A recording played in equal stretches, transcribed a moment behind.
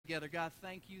together. God,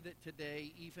 thank you that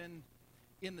today, even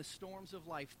in the storms of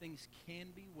life, things can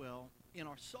be well in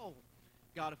our soul.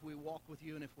 God, if we walk with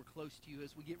you and if we're close to you,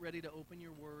 as we get ready to open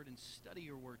your word and study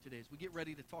your word today, as we get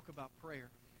ready to talk about prayer,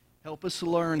 help us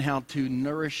learn how to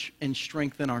nourish and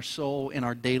strengthen our soul in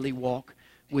our daily walk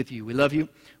with you. We love you.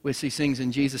 We see things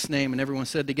in Jesus' name, and everyone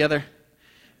said together,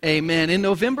 amen. In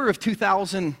November of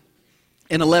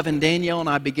 2011, Danielle and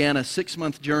I began a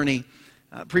 6-month journey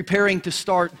preparing to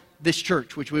start this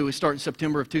church, which we would start in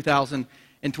September of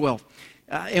 2012.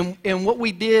 And what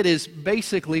we did is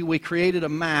basically we created a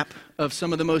map of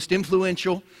some of the most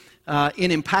influential and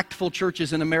impactful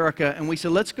churches in America, and we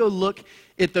said, let's go look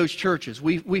at those churches.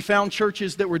 We found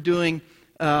churches that were doing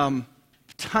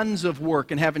tons of work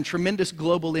and having tremendous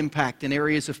global impact in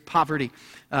areas of poverty,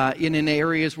 in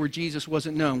areas where Jesus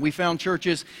wasn't known. We found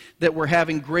churches that were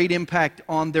having great impact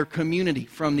on their community,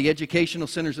 from the educational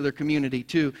centers of their community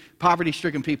to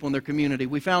poverty-stricken people in their community.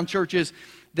 We found churches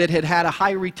that had a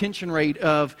high retention rate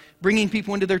of bringing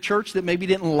people into their church that maybe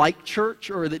didn't like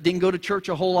church or that didn't go to church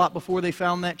a whole lot before they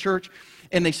found that church,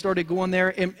 and they started going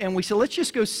there. And we said, let's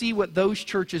just go see what those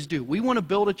churches do. We want to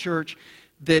build a church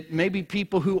that maybe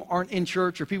people who aren't in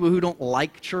church or people who don't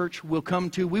like church will come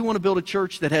to. We want to build a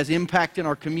church that has impact in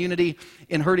our community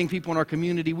and hurting people in our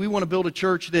community. We want to build a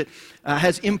church that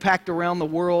has impact around the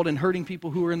world and hurting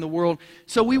people who are in the world.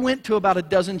 So we went to about a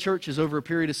dozen churches over a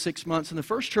period of 6 months. And the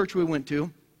first church we went to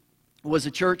was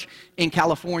a church in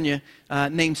California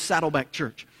named Saddleback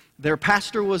Church. Their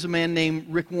pastor was a man named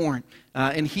Rick Warren,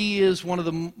 and he is one of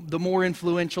the more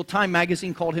influential. Time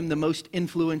Magazine called him the most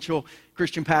influential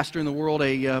Christian pastor in the world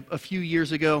a few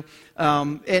years ago.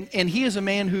 And he is a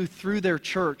man who, through their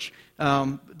church,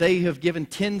 they have given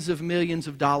tens of millions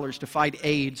of dollars to fight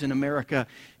AIDS in America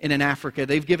and in Africa.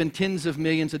 They've given tens of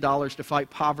millions of dollars to fight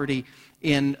poverty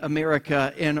in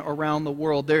America and around the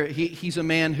world. He's a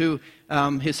man who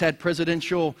has had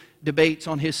presidential debates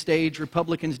on his stage,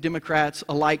 Republicans, Democrats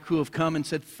alike, who have come and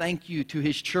said thank you to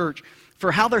his church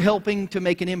for how they're helping to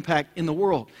make an impact in the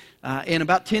world. And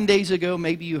about 10 days ago,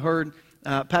 maybe you heard,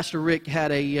 Pastor Rick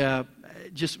had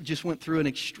just went through an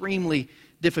extremely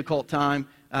difficult time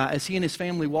as he and his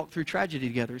family walked through tragedy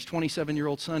together. His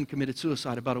 27-year-old son committed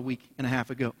suicide about a week and a half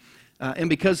ago. And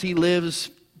because he lives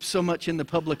so much in the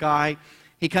public eye,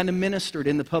 he kind of ministered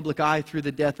in the public eye through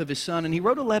the death of his son. And he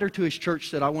wrote a letter to his church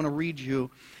that I want to read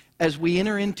you as we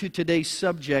enter into today's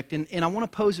subject. And I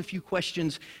want to pose a few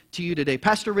questions to you today.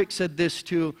 Pastor Rick said this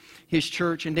to his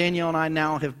church, and Danielle and I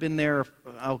now have been there,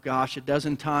 a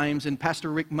dozen times. And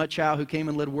Pastor Rick Mutchow, who came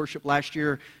and led worship last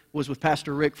year, was with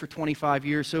Pastor Rick for 25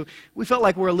 years. So we felt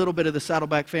like we're a little bit of the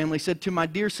Saddleback family. He said, to my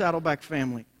dear Saddleback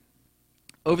family,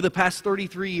 over the past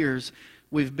 33 years,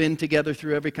 we've been together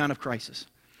through every kind of crisis.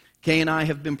 Kay and I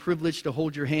have been privileged to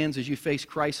hold your hands as you face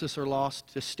crisis or loss,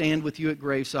 to stand with you at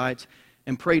gravesides,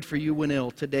 and prayed for you when ill.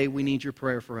 Today we need your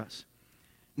prayer for us.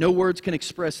 No words can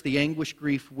express the anguish,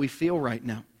 grief we feel right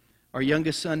now. Our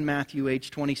youngest son, Matthew,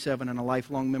 age 27, and a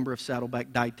lifelong member of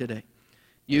Saddleback, died today.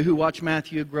 You who watched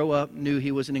Matthew grow up knew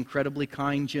he was an incredibly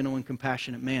kind, gentle, and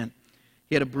compassionate man.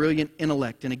 He had a brilliant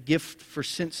intellect and a gift for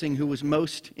sensing who was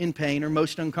most in pain or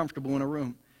most uncomfortable in a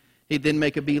room. He'd then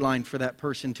make a beeline for that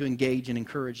person to engage and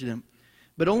encourage them.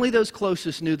 But only those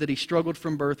closest knew that he struggled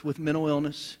from birth with mental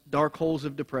illness, dark holes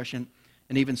of depression,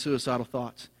 and even suicidal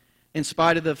thoughts. In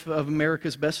spite of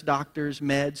America's best doctors,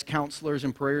 meds, counselors,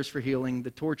 and prayers for healing,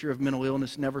 the torture of mental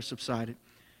illness never subsided.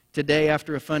 Today,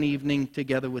 after a fun evening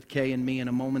together with Kay and me in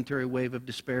a momentary wave of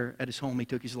despair at his home, he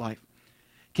took his life.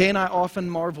 Kay and I often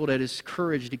marveled at his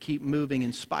courage to keep moving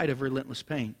in spite of relentless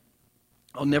pain.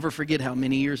 I'll never forget how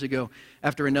many years ago,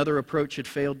 after another approach had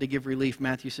failed to give relief,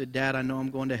 Matthew said, Dad, I know I'm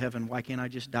going to heaven. Why can't I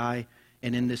just die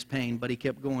and end this pain? But he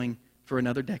kept going for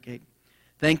another decade.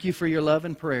 Thank you for your love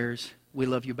and prayers. We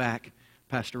love you back,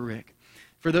 Pastor Rick.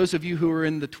 For those of you who are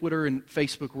in the Twitter and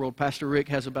Facebook world, Pastor Rick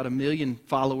has about 1 million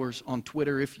followers on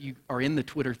Twitter. If you are in the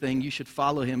Twitter thing, you should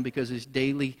follow him because his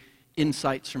daily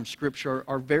insights from Scripture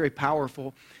are very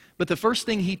powerful. But the first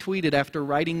thing he tweeted after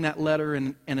writing that letter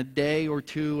and a day or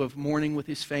two of mourning with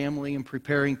his family and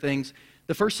preparing things,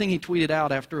 the first thing he tweeted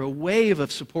out after a wave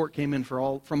of support came in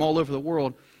from all over the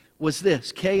world was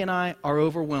this: Kay and I are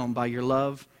overwhelmed by your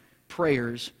love,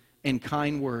 prayers, and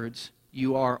kind words.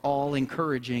 You are all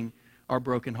encouraging our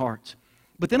broken hearts.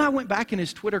 But then I went back in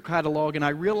his Twitter catalog and I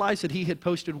realized that he had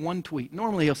posted one tweet.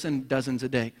 Normally he'll send dozens a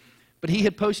day. But he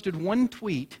had posted one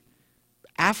tweet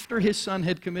after his son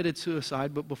had committed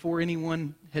suicide, but before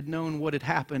anyone had known what had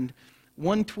happened.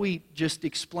 One tweet just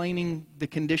explaining the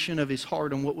condition of his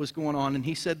heart and what was going on. And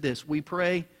he said this: we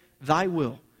pray, thy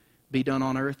will be done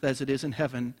on earth as it is in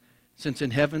heaven, since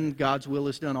in heaven God's will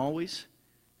is done always,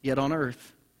 yet on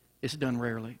earth it's done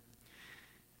rarely.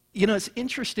 You know, it's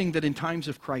interesting that in times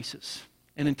of crisis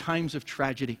and in times of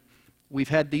tragedy, we've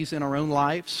had these in our own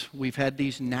lives. We've had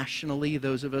these nationally,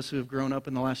 those of us who have grown up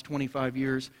in the last 25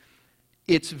 years.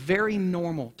 It's very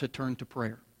normal to turn to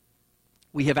prayer.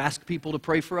 We have asked people to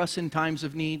pray for us in times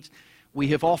of needs. We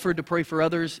have offered to pray for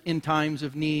others in times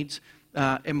of needs.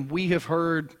 And we have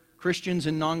heard Christians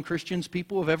and non-Christians,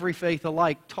 people of every faith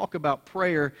alike, talk about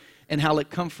prayer and how it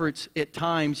comforts at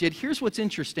times. Yet here's what's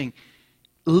interesting.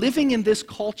 Living in this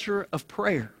culture of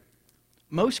prayer,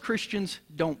 most Christians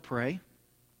don't pray,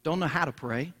 don't know how to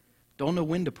pray, don't know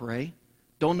when to pray,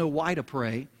 don't know why to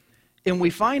pray, and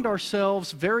we find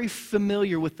ourselves very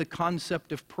familiar with the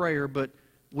concept of prayer, but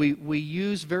we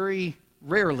use very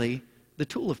rarely the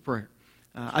tool of prayer.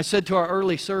 I said to our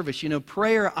early service, you know,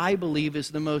 prayer, I believe, is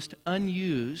the most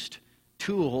unused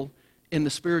tool in the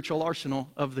spiritual arsenal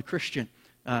of the Christian.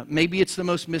 Maybe it's the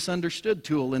most misunderstood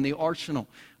tool in the arsenal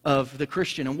of the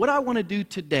Christian. And what I want to do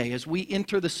today, as we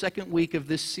enter the second week of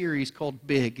this series called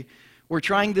Big, we're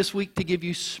trying this week to give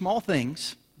you small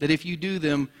things that if you do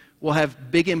them will have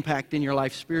big impact in your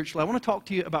life spiritually. I want to talk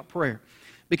to you about prayer.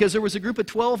 Because there was a group of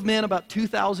 12 men about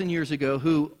 2,000 years ago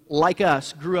who, like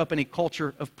us, grew up in a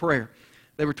culture of prayer.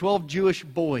 They were 12 Jewish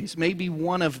boys. Maybe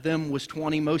one of them was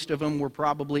 20. Most of them were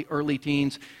probably early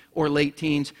teens or late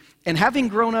teens. And having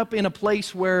grown up in a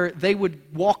place where they would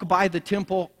walk by the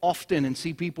temple often and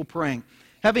see people praying,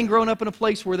 having grown up in a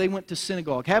place where they went to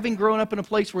synagogue, having grown up in a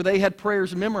place where they had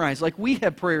prayers memorized, like we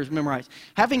have prayers memorized,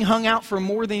 having hung out for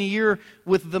more than a year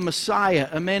with the Messiah,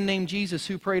 a man named Jesus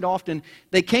who prayed often,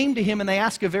 they came to him and they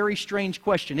asked a very strange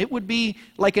question. It would be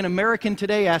like an American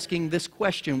today asking this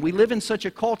question. We live in such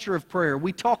a culture of prayer.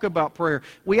 We talk about prayer.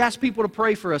 We ask people to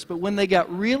pray for us, but when they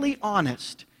got really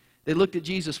honest, they looked at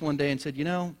Jesus one day and said, you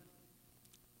know,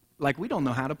 like we don't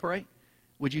know how to pray.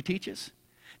 Would you teach us?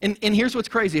 And here's what's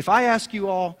crazy. If I ask you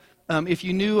all if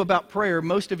you knew about prayer,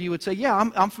 most of you would say,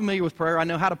 yeah, I'm familiar with prayer. I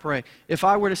know how to pray. If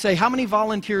I were to say, how many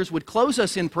volunteers would close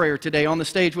us in prayer today on the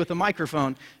stage with a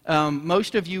microphone,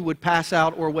 most of you would pass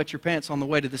out or wet your pants on the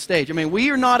way to the stage. I mean,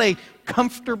 we are not a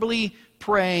comfortably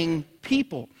praying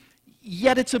people,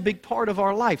 yet it's a big part of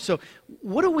our life. So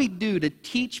what do we do to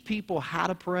teach people how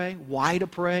to pray, why to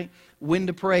pray, when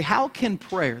to pray? How can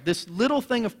prayer, this little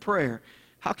thing of prayer,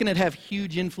 how can it have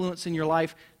huge influence in your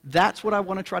life? That's what I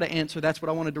want to try to answer. That's what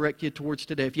I want to direct you towards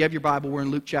today. If you have your Bible, we're in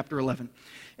Luke chapter 11.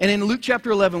 And in Luke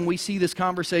chapter 11, we see this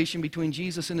conversation between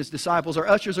Jesus and his disciples. Our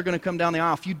ushers are going to come down the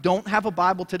aisle. If you don't have a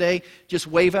Bible today, just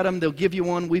wave at them. They'll give you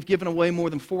one. We've given away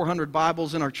more than 400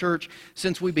 Bibles in our church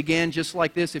since we began just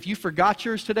like this. If you forgot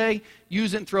yours today,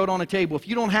 use it and throw it on a table. If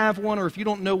you don't have one or if you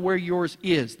don't know where yours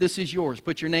is, this is yours.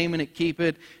 Put your name in it, keep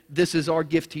it. This is our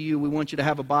gift to you. We want you to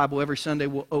have a Bible. Every Sunday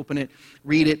we'll open it,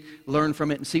 read it, learn from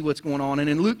it, and see what's going on. And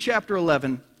in Luke chapter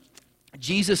 11,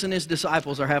 Jesus and his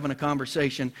disciples are having a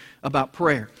conversation about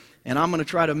prayer. And I'm going to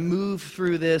try to move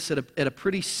through this at a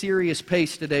pretty serious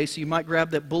pace today. So you might grab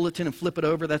that bulletin and flip it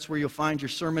over. That's where you'll find your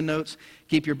sermon notes.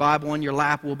 Keep your Bible on your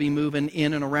lap. We'll be moving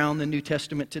in and around the New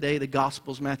Testament today, the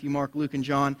Gospels, Matthew, Mark, Luke, and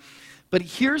John. But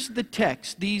here's the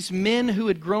text. These men who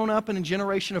had grown up in a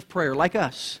generation of prayer, like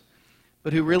us,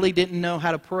 but who really didn't know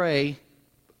how to pray,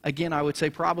 again, I would say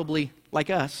probably like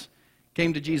us,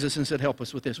 came to Jesus and said, help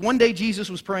us with this. One day Jesus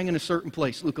was praying in a certain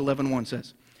place, Luke 11:1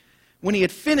 says. When he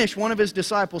had finished, one of his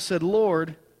disciples said,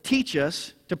 Lord, teach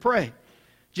us to pray,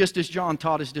 just as John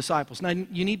taught his disciples. Now,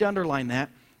 you need to underline that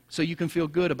so you can feel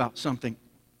good about something.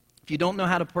 If you don't know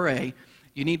how to pray,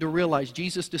 you need to realize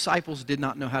Jesus' disciples did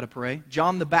not know how to pray.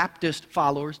 John the Baptist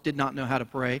followers did not know how to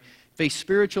pray. If a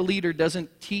spiritual leader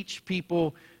doesn't teach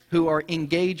people who are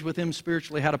engaged with him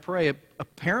spiritually how to pray,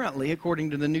 apparently, according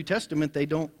to the New Testament, they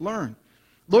don't learn.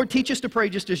 Lord, teach us to pray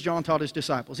just as John taught his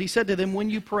disciples. He said to them, when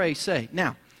you pray, say.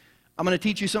 Now, I'm going to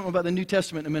teach you something about the New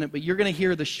Testament in a minute, but you're going to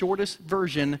hear the shortest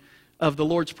version of the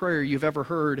Lord's Prayer you've ever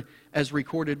heard as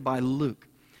recorded by Luke.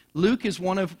 Luke is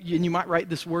one of, and you might write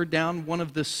this word down, one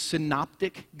of the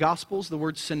synoptic gospels. The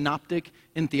word synoptic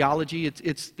in theology,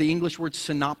 it's the English word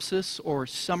synopsis or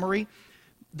summary.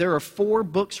 There are 4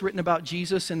 books written about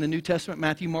Jesus in the New Testament,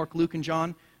 Matthew, Mark, Luke, and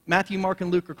John. Matthew, Mark,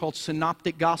 and Luke are called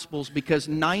synoptic gospels because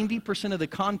 90% of the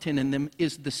content in them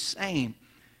is the same.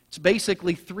 It's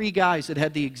basically 3 guys that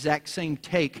had the exact same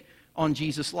take on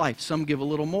Jesus' life. Some give a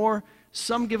little more,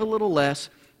 some give a little less,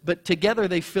 but together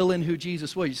they fill in who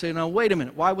Jesus was. You say, now wait a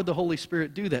minute, why would the Holy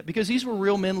Spirit do that? Because these were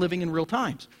real men living in real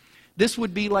times. This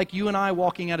would be like you and I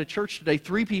walking out of church today,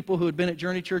 3 people who had been at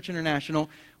Journey Church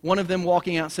International. One of them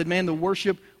walking out said, man, the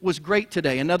worship was great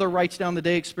today. Another writes down the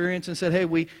day experience and said, hey,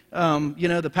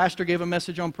 the pastor gave a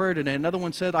message on prayer today. Another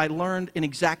one said, I learned an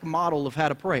exact model of how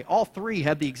to pray. All 3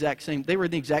 had the exact same, they were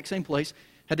in the exact same place,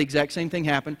 had the exact same thing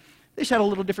happen. They just had a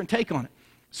little different take on it.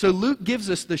 So Luke gives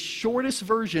us the shortest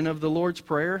version of the Lord's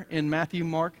Prayer in Matthew,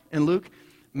 Mark, and Luke.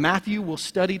 Matthew will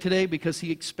study today because he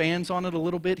expands on it a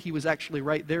little bit. He was actually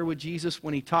right there with Jesus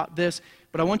when he taught this.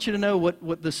 But I want you to know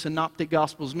what the Synoptic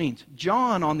Gospels means.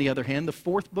 John, on the other hand, the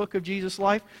 4th book of Jesus'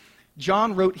 life,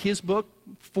 John wrote his book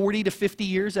 40 to 50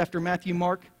 years after Matthew,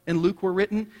 Mark, and Luke were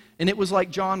written. And it was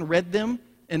like John read them,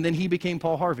 and then he became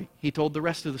Paul Harvey. He told the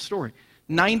rest of the story.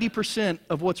 90%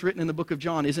 of what's written in the book of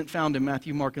John isn't found in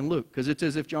Matthew, Mark, and Luke, because it's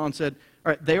as if John said,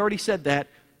 all right, they already said that.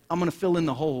 I'm going to fill in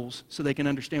the holes so they can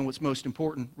understand what's most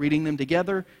important. Reading them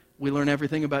together, we learn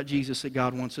everything about Jesus that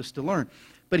God wants us to learn.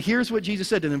 But here's what Jesus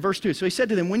said to them, verse 2. So he said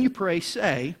to them, when you pray,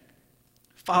 say,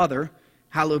 Father,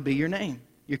 hallowed be your name,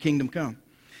 your kingdom come.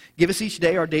 Give us each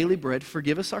day our daily bread.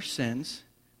 Forgive us our sins,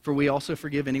 for we also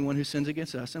forgive anyone who sins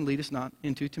against us, and lead us not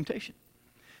into temptation.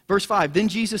 Verse 5, then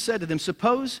Jesus said to them,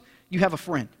 suppose you have a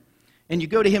friend, and you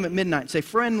go to him at midnight and say,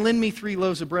 friend, lend me 3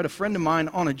 loaves of bread. A friend of mine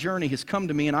on a journey has come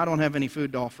to me, and I don't have any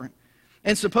food to offer him.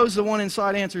 And suppose the one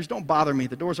inside answers, don't bother me.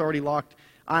 The door's already locked,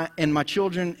 and my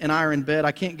children and I are in bed.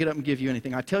 I can't get up and give you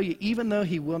anything. I tell you, even though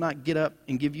he will not get up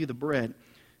and give you the bread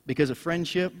because of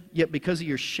friendship, yet because of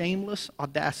your shameless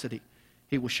audacity,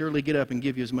 he will surely get up and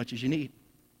give you as much as you need.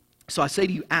 So I say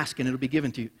to you, ask, and it'll be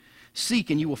given to you. Seek,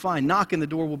 and you will find. Knock, and the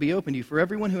door will be opened to you. For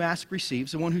everyone who asks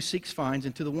receives, the one who seeks finds,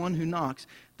 and to the one who knocks,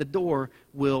 the door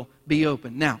will be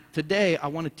open. Now, today I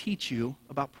want to teach you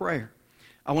about prayer.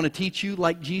 I want to teach you,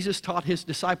 like Jesus taught his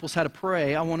disciples how to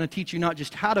pray, I want to teach you not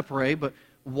just how to pray, but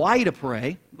why to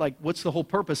pray, like what's the whole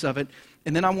purpose of it.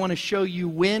 And then I want to show you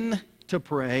when to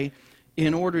pray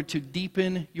in order to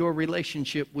deepen your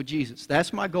relationship with Jesus.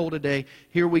 That's my goal today.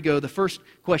 Here we go. The first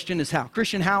question is how.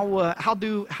 Christian, how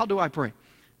do I pray?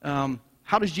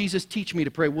 How does Jesus teach me to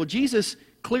pray? Well, Jesus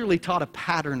clearly taught a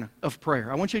pattern of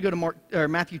prayer. I want you to go to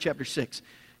Matthew chapter 6,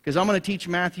 because I'm going to teach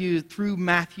Matthew through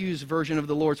Matthew's version of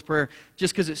the Lord's Prayer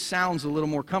just because it sounds a little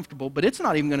more comfortable, but it's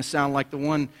not even going to sound like the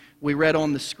one we read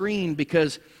on the screen,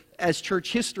 because as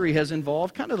church history has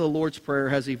evolved, kind of the Lord's Prayer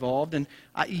has evolved, and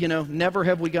never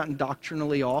have we gotten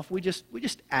doctrinally off. We just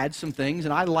add some things,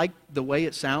 and I like the way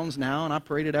it sounds now, and I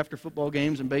prayed it after football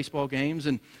games and baseball games,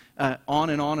 and on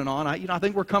and on and on. I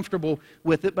think we're comfortable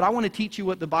with it, but I want to teach you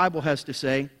what the Bible has to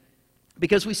say,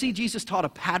 because we see Jesus taught a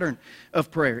pattern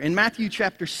of prayer. In Matthew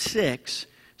chapter 6,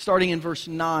 starting in verse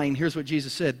 9, here's what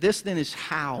Jesus said. This then is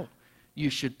how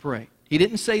you should pray. He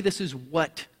didn't say this is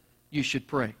what you should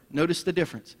pray. Notice the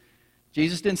difference.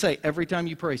 Jesus didn't say every time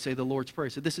you pray, say the Lord's Prayer.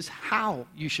 He said this is how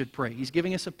you should pray. He's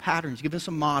giving us a pattern. He's giving us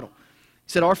a model.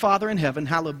 He said, our Father in heaven,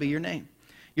 hallowed be your name.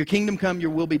 Your kingdom come, your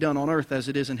will be done on earth as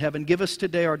it is in heaven. Give us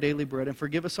today our daily bread, and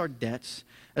forgive us our debts,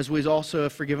 as we also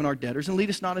have forgiven our debtors. And lead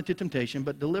us not into temptation,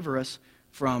 but deliver us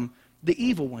from the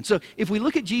evil one. So if we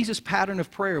look at Jesus' pattern of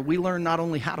prayer, we learn not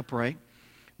only how to pray,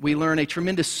 we learn a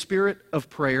tremendous spirit of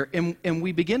prayer, and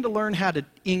we begin to learn how to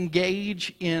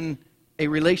engage in a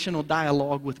relational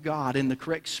dialogue with God in the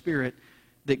correct spirit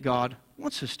that God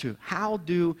wants us to. How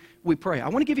do we pray? I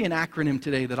want to give you an acronym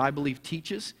today that I believe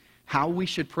teaches how we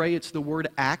should pray. It's the word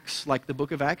ACTS, like the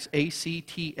book of Acts,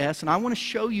 A-C-T-S. And I want to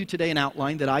show you today an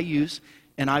outline that I use,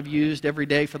 and I've used every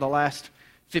day for the last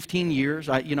 15 years.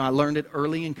 I learned it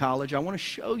early in college. I want to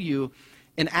show you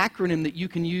an acronym that you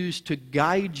can use to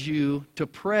guide you to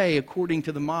pray according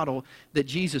to the model that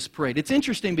Jesus prayed. It's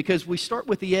interesting because we start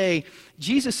with the A.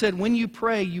 Jesus said when you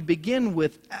pray, you begin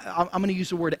with, I'm going to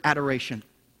use the word adoration.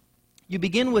 You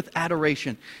begin with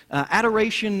adoration.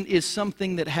 Adoration is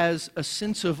something that has a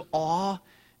sense of awe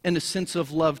and a sense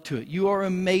of love to it. You are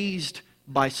amazed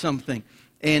by something,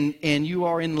 and you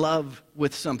are in love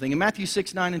with something. In Matthew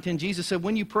 6, 9, and 10, Jesus said,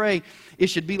 when you pray, it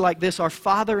should be like this. Our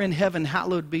Father in heaven,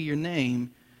 hallowed be your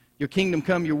name. Your kingdom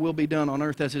come, your will be done on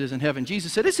earth as it is in heaven.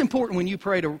 Jesus said, it's important when you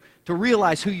pray to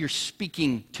realize who you're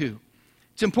speaking to.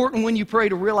 It's important when you pray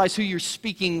to realize who you're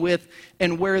speaking with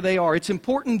and where they are. It's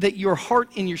important that your heart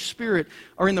and your spirit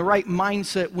are in the right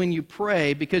mindset when you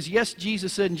pray, because yes,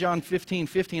 Jesus said in John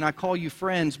 15:15, I call you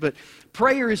friends, but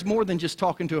prayer is more than just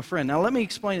talking to a friend. Now let me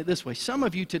explain it this way. Some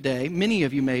of you today, many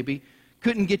of you maybe,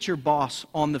 couldn't get your boss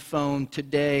on the phone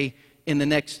today in the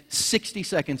next 60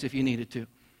 seconds if you needed to.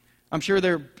 I'm sure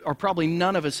there are probably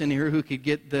none of us in here who could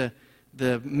get the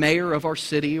mayor of our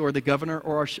city or the governor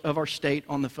of our state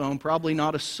on the phone. Probably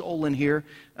not a soul in here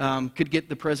could get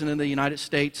the president of the United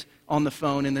States on the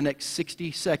phone in the next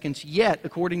 60 seconds. Yet,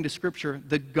 according to Scripture,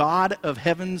 the God of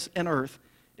heavens and earth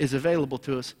is available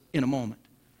to us in a moment.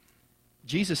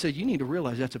 Jesus said, you need to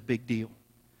realize that's a big deal.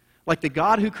 Like the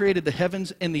God who created the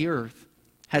heavens and the earth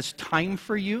has time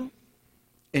for you,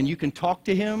 and you can talk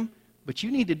to him, but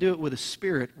you need to do it with a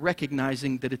spirit,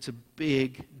 recognizing that it's a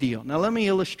big deal. Now, let me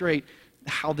illustrate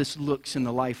how this looks in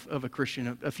the life of a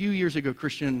Christian. A few years ago,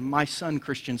 my son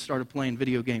Christian, started playing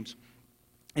video games.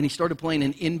 And he started playing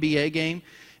an NBA game.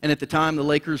 And at the time, the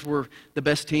Lakers were the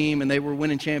best team, and they were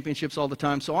winning championships all the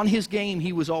time. So on his game,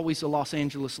 he was always the Los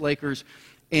Angeles Lakers.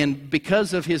 And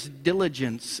because of his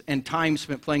diligence and time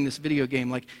spent playing this video game,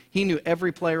 like he knew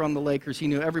every player on the Lakers, he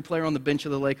knew every player on the bench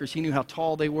of the Lakers, he knew how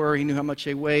tall they were, he knew how much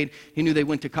they weighed, he knew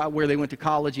where they went to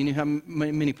college, he knew how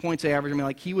many points they averaged. I mean,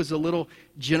 like he was a little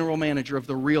general manager of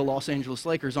the real Los Angeles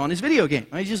Lakers on his video game.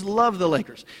 He just loved the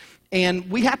Lakers. And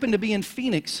we happened to be in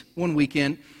Phoenix one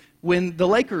weekend when the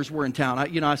Lakers were in town.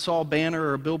 I saw a banner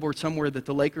or a billboard somewhere that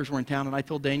the Lakers were in town, and I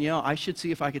told Danielle I should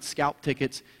see if I could scalp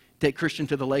tickets, take Christian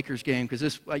to the Lakers game, because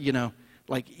this,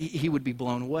 he would be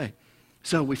blown away.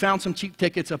 So we found some cheap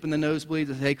tickets up in the nosebleeds.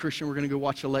 I said, hey, Christian, we're going to go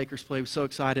watch the Lakers play. I was so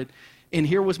excited. And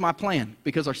here was my plan.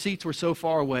 Because our seats were so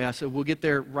far away, I said, we'll get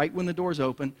there right when the doors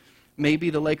open. Maybe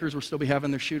the Lakers will still be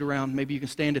having their shoot around. Maybe you can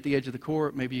stand at the edge of the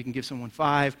court. Maybe you can give someone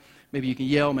five. Maybe you can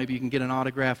yell. Maybe you can get an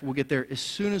autograph. We'll get there as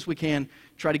soon as we can.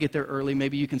 Try to get there early.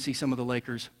 Maybe you can see some of the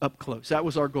Lakers up close. That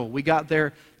was our goal. We got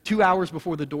there 2 hours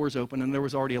before the doors opened, and there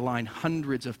was already a line,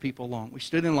 hundreds of people long. We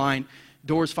stood in line.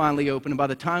 Doors finally opened, and by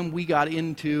the time we got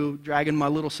into, dragging my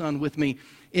little son with me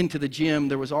into the gym,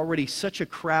 there was already such a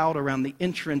crowd around the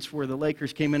entrance where the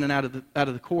Lakers came in and out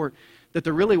of the court that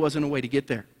there really wasn't a way to get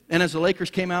there. And as the Lakers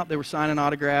came out, they were signing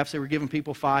autographs, they were giving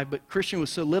people five, but Christian was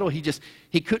so little,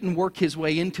 he couldn't work his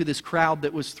way into this crowd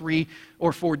that was 3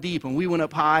 or 4 deep. And we went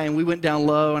up high and we went down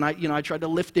low, and I tried to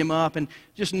lift him up, and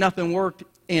just nothing worked.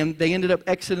 And they ended up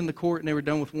exiting the court, and they were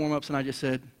done with warm-ups, and I just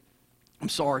said, I'm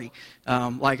sorry.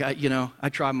 I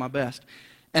tried my best.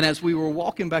 And as we were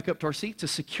walking back up to our seats, a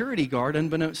security guard,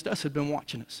 unbeknownst to us, had been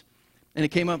watching us. And he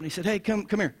came up and he said, hey, come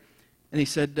here. And he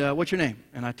said, what's your name?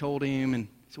 And I told him, and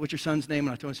he said, what's your son's name?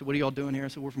 And I told him, I said, what are y'all doing here? I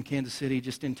said, we're from Kansas City,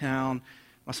 just in town.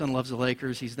 My son loves the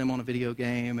Lakers. He's them on a video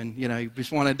game. And, he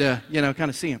just wanted to, kind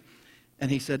of see him.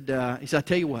 And he said, I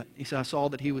tell you what. He said, I saw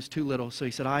that he was too little. So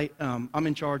he said, I'm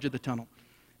in charge of the tunnel.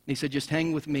 And he said, just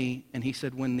hang with me. And he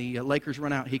said, when the Lakers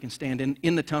run out, he can stand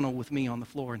in the tunnel with me on the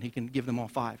floor, and he can give them all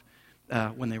five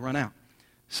when they run out.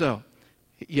 So,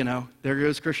 there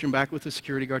goes Christian back with the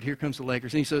security guard. Here comes the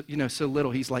Lakers. And he's so, so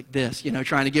little, he's like this,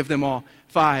 trying to give them all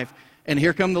five. And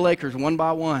here come the Lakers, one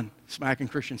by one, smacking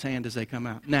Christian's hand as they come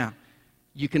out. Now,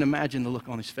 you can imagine the look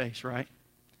on his face, right?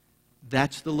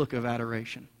 That's the look of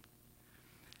adoration.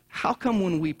 How come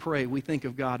when we pray, we think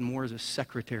of God more as a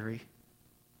secretary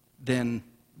than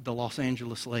the Los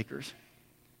Angeles Lakers?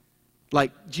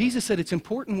 Like Jesus said, it's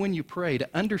important when you pray to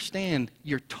understand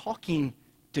you're talking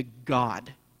to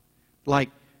God. Like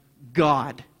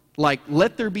God. Like,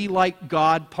 let there be light,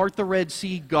 God. Part the Red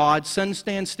Sea, God. Sun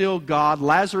stand still, God.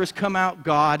 Lazarus come out,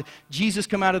 God. Jesus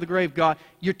come out of the grave, God.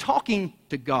 You're talking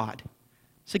to God.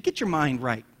 So get your mind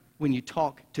right when you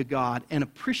talk to God and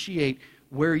appreciate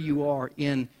where you are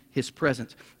in His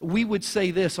presence. We would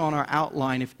say this on our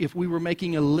outline if we were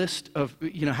making a list of,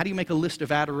 how do you make a list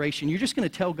of adoration? You're just going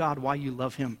to tell God why you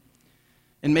love Him.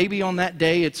 And maybe on that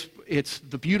day it's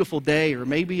the beautiful day, or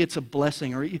maybe it's a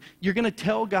blessing, or you're going to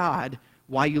tell God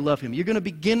why you love Him. You're going to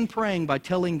begin praying by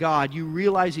telling God you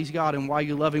realize He's God and why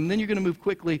you love Him. Then you're going to move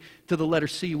quickly to the letter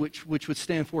C, which would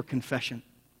stand for confession.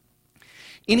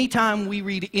 Anytime we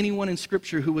read anyone in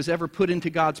Scripture who was ever put into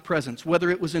God's presence, whether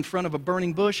it was in front of a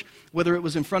burning bush, whether it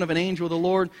was in front of an angel of the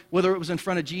Lord, whether it was in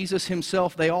front of Jesus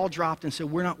Himself, they all dropped and said,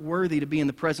 we're not worthy to be in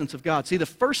the presence of God. See, the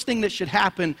first thing that should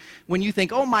happen when you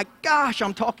think, oh my gosh,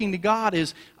 I'm talking to God,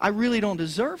 is I really don't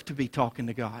deserve to be talking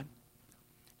to God,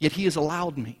 yet He has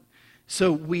allowed me.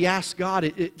 So we ask God,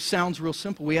 it sounds real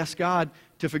simple, we ask God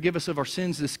to forgive us of our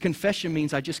sins. This confession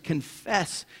means I just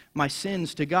confess my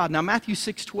sins to God. Now Matthew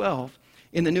 6:12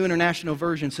 in the New International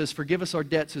Version says, forgive us our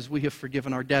debts as we have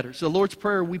forgiven our debtors. The Lord's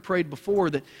Prayer we prayed before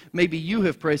that maybe you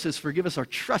have prayed says, forgive us our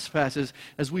trespasses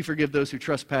as we forgive those who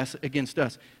trespass against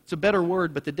us. It's a better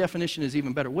word, but the definition is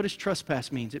even better. What does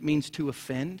trespass mean? It means to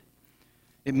offend.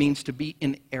 It means to be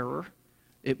in error.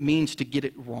 It means to get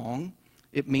it wrong.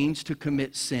 It means to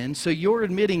commit sin. So you're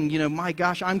admitting, my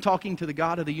gosh, I'm talking to the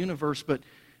God of the universe, but,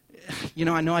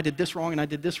 I know I did this wrong and I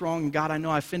did this wrong, and God, I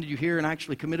know I offended you here and I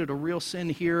actually committed a real sin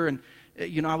here, and,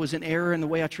 I was in error in the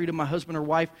way I treated my husband or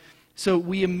wife. So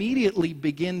we immediately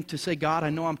begin to say, God, I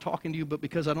know I'm talking to you, but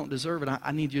because I don't deserve it,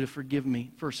 I need you to forgive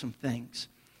me for some things.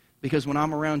 Because when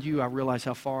I'm around you, I realize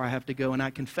how far I have to go, and I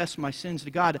confess my sins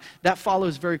to God. That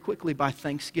follows very quickly by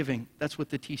thanksgiving. That's what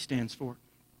the T stands for.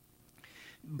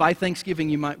 By thanksgiving,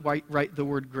 you might write the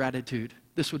word gratitude.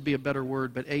 This would be a better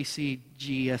word, but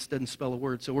ACGS doesn't spell a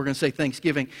word, so we're going to say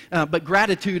thanksgiving. But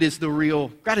gratitude is the real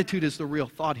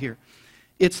thought here.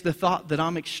 It's the thought that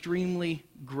I'm extremely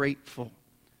grateful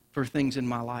for things in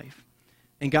my life.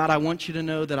 And God, I want you to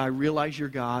know that I realize you're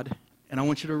God, and I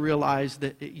want you to realize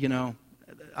that,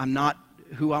 I'm not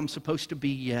who I'm supposed to be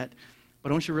yet,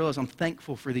 but I want you to realize I'm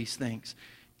thankful for these things.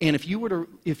 And if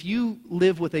you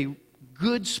live with a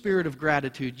good spirit of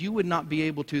gratitude, you would not be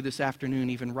able to this afternoon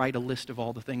even write a list of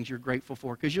all the things you're grateful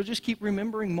for, because you'll just keep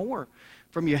remembering more,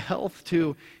 from your health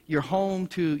to your home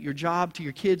to your job to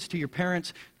your kids to your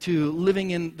parents to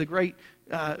living in the great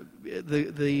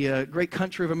great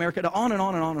country of America, to on and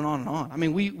on and on and on and on. I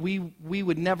mean, we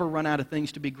would never run out of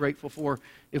things to be grateful for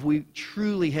if we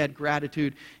truly had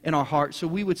gratitude in our heart. So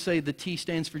we would say the T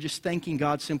stands for just thanking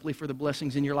God simply for the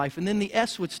blessings in your life. And then the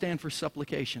S would stand for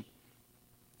supplication.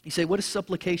 You say, what does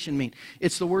supplication mean?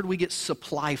 It's the word we get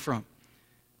supply from.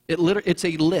 It's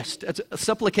a list. A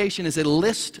supplication is a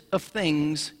list of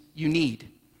things you need.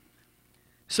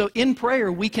 So in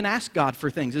prayer, we can ask God for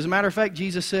things. As a matter of fact,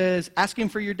 Jesus says, ask Him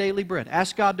for your daily bread.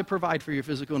 Ask God to provide for your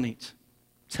physical needs.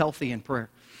 It's healthy in prayer.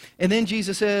 And then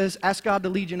Jesus says, ask God to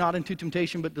lead you not into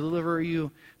temptation, but deliver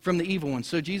you from the evil one.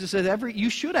 So Jesus says, you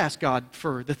should ask God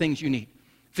for the things you need.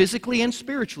 Physically and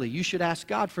spiritually, you should ask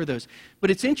God for those.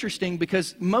 But it's interesting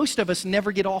because most of us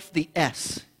never get off the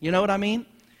S. You know what I mean?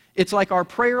 It's like our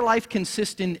prayer life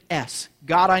consists in S.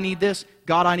 God, I need this.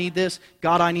 God, I need this.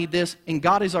 God, I need this. And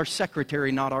God is our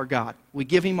secretary, not our God. We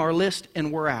give Him our list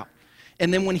and we're out.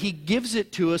 And then when He gives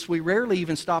it to us, we rarely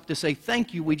even stop to say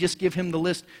thank you. We just give Him the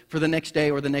list for the next day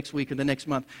or the next week or the next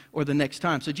month or the next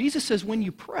time. So Jesus says when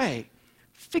you pray,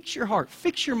 fix your heart,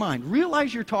 fix your mind,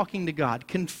 realize you're talking to God,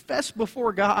 confess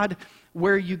before God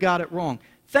where you got it wrong.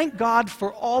 Thank God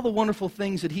for all the wonderful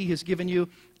things that He has given you,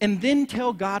 and then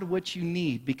tell God what you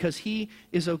need, because He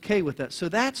is okay with that. So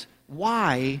that's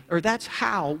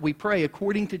how we pray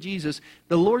according to Jesus.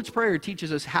 The Lord's Prayer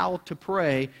teaches us how to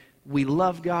pray. We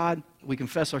love God, we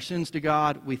confess our sins to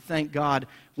God, we thank God,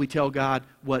 we tell God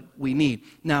what we need.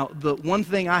 Now, the one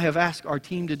thing I have asked our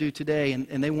team to do today,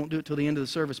 and they won't do it till the end of the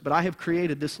service, but I have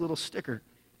created this little sticker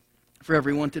for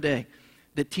everyone today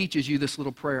that teaches you this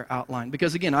little prayer outline.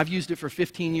 Because again, I've used it for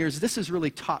 15 years. This has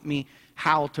really taught me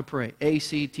how to pray.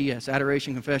 ACTS,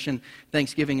 adoration, confession,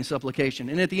 thanksgiving, and supplication.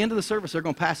 And at the end of the service, they're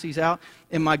going to pass these out.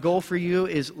 And my goal for you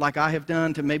is, like I have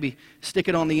done, to maybe stick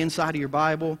it on the inside of your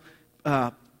Bible,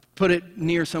 put it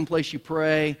near someplace you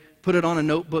pray, put it on a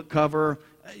notebook cover,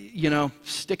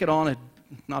 stick it on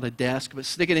not a desk, but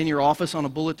stick it in your office on a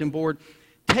bulletin board.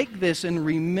 Take this and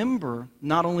remember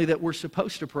not only that we're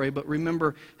supposed to pray, but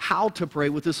remember how to pray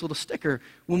with this little sticker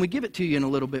when we give it to you in a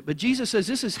little bit. But Jesus says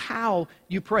this is how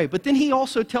you pray. But then He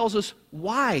also tells us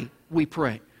why we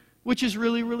pray, which is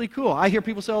really, really cool. I hear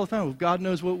people say all the time, if God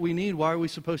knows what we need, why are we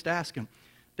supposed to ask Him?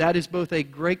 That is both a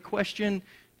great question,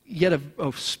 yet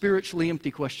a spiritually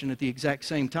empty question at the exact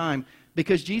same time,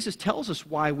 because Jesus tells us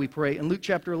why we pray. In Luke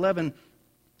chapter 11,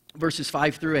 verses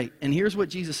 5 through 8. And here's what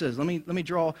Jesus says. Let me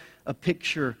draw a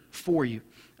picture for you,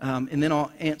 and then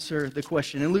I'll answer the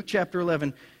question. In Luke chapter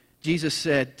 11, Jesus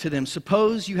said to them,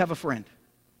 suppose you have a friend,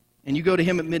 and you go to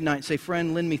him at midnight and say,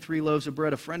 friend, lend me 3 loaves of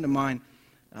bread. A friend of mine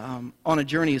on a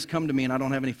journey has come to me, and I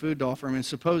don't have any food to offer him. And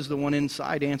suppose the one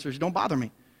inside answers, don't bother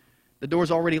me. The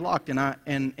door's already locked,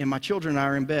 and my children and I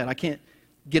are in bed. I can't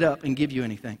get up and give you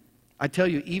anything. I tell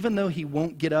you, even though he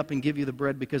won't get up and give you the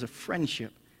bread because of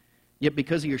friendship, yet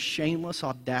because of your shameless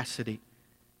audacity,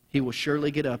 he will surely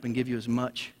get up and give you as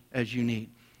much as you need.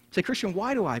 Say, Christian,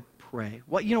 why do I pray?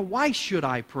 Why should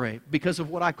I pray? Because of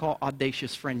what I call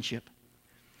audacious friendship.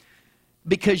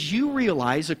 Because you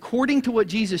realize, according to what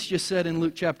Jesus just said in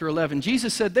Luke chapter 11,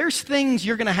 Jesus said, there's things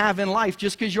you're going to have in life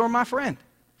just because you're my friend.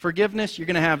 Forgiveness, you're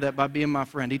going to have that by being my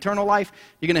friend. Eternal life,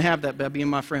 you're going to have that by being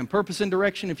my friend. Purpose and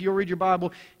direction, if you'll read your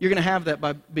Bible, you're going to have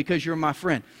that because you're my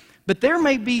friend. But there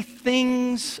may be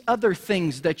other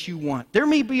things that you want. There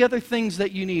may be other things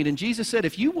that you need. And Jesus said,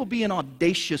 if you will be an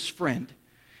audacious friend,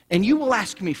 and you will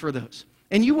ask me for those,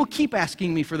 and you will keep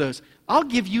asking me for those, I'll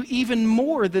give you even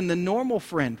more than the normal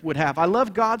friend would have. I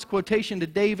love God's quotation to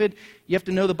David. You have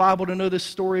to know the Bible to know this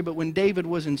story, but when David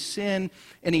was in sin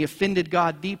and he offended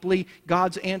God deeply,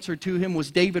 God's answer to him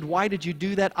was, David, why did you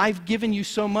do that? I've given you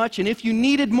so much, and if you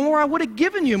needed more, I would have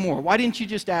given you more. Why didn't you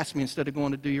just ask me instead of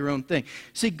going to do your own thing?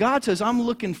 See, God says, I'm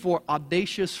looking for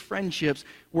audacious friendships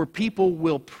where people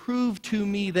will prove to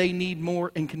me they need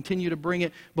more and continue to bring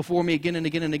it before me again and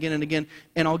again and again and again,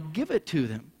 and I'll give it to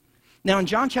them. Now, in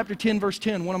John chapter 10, verse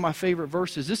 10, one of my favorite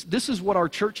verses, this is what our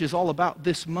church is all about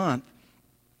this month.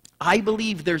 I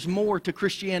believe there's more to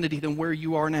Christianity than where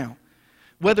you are now.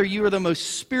 Whether you are the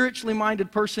most spiritually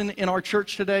minded person in our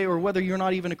church today or whether you're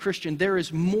not even a Christian, there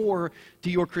is more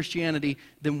to your Christianity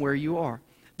than where you are.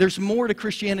 There's more to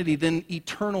Christianity than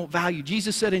eternal value.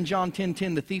 Jesus said in John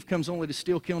 10:10, the thief comes only to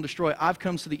steal, kill, and destroy. I've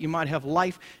come so that you might have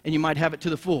life and you might have it to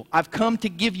the full. I've come to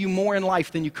give you more in life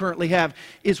than you currently have,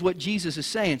 is what Jesus is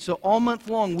saying. So all month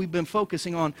long, we've been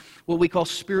focusing on what we call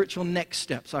spiritual next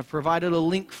steps. I've provided a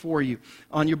link for you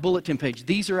on your bulletin page.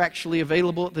 These are actually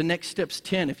available at the Next Steps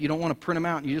 10 if you don't want to print them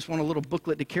out and you just want a little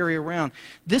booklet to carry around.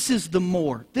 This is the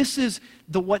more. This is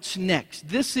the what's next.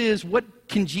 This is what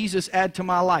can Jesus add to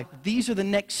my life. These are the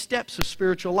next steps of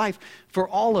spiritual life for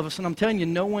all of us. And I'm telling you,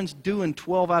 no one's doing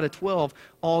 12 out of 12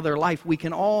 all their life. We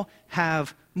can all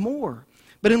have more.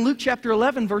 But in Luke chapter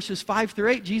 11, verses 5 through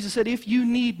 8, Jesus said, if you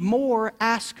need more,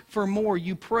 ask for more.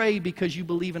 You pray because you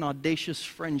believe in audacious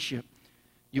friendship.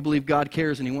 You believe God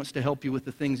cares and He wants to help you with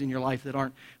the things in your life that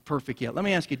aren't perfect yet. Let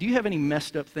me ask you, do you have any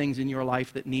messed up things in your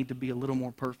life that need to be a little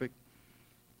more perfect?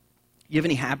 You have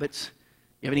any habits?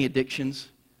 You have any addictions?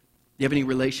 You have any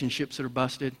relationships that are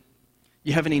busted?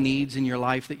 You have any needs in your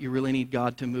life that you really need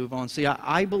God to move on? See,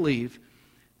 I believe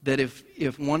that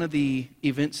if one of the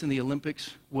events in the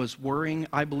Olympics was worrying,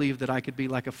 I believe that I could be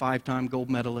like a 5-time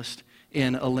gold medalist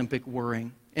in Olympic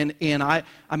worrying. And I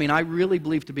really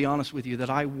believe, to be honest with you, that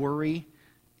I worry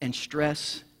and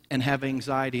stress and have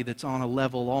anxiety that's on a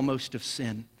level almost of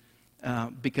sin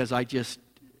because I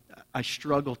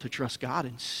struggle to trust God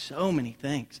in so many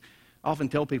things. I often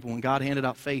tell people when God handed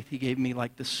out faith, He gave me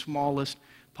like the smallest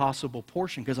possible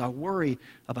portion because I worry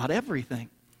about everything.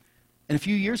 And a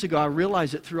few years ago, I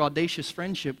realized that through audacious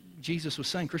friendship, Jesus was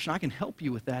saying, Christian, I can help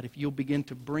you with that if you'll begin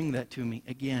to bring that to me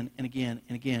again and again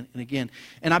and again and again.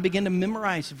 And I began to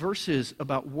memorize verses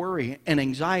about worry and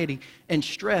anxiety and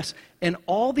stress. And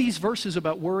all these verses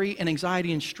about worry and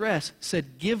anxiety and stress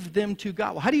said, give them to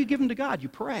God. Well, how do you give them to God? You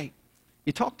pray.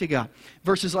 You talk to God.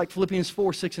 Verses like Philippians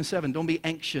 4, 6, and 7. Don't be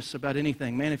anxious about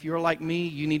anything. Man, if you're like me,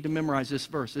 you need to memorize this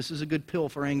verse. This is a good pill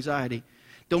for anxiety.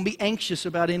 Don't be anxious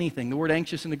about anything. The word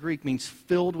anxious in the Greek means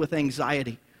filled with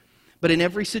anxiety. But in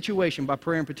every situation, by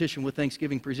prayer and petition with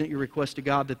thanksgiving, present your request to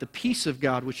God that the peace of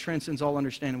God, which transcends all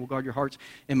understanding, will guard your hearts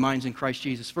and minds in Christ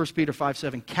Jesus. 1 Peter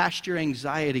 5:7, cast your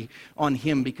anxiety on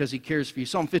Him because He cares for you.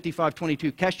 Psalm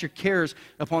 55:22, cast your cares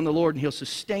upon the Lord and He'll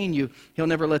sustain you. He'll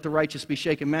never let the righteous be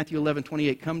shaken. Matthew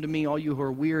 11:28, come to me, all you who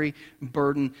are weary,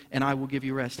 burdened, and I will give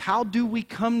you rest. How do we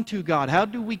come to God? How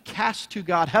do we cast to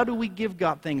God? How do we give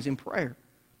God things? In prayer,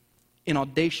 in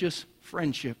audacious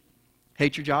friendship.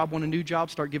 Hate your job, want a new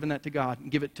job, start giving that to God and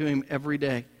give it to Him every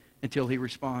day until He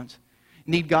responds.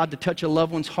 Need God to touch a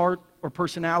loved one's heart or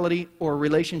personality or a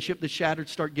relationship that's shattered,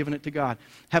 start giving it to God.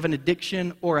 Have an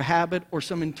addiction or a habit or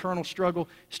some internal struggle,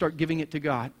 start giving it to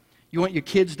God. You want your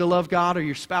kids to love God or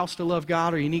your spouse to love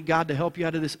God or you need God to help you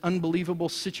out of this unbelievable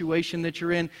situation that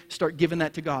you're in, start giving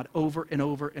that to God over and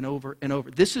over and over and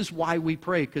over. This is why we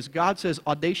pray, because God says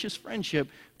audacious friendship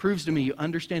proves to me you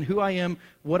understand who I am,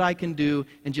 what I can do,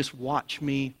 and just watch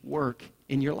me work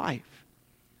in your life.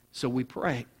 So we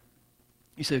pray.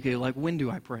 You say, okay, like when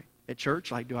do I pray? At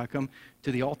church? Like do I come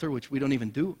to the altar, which we don't even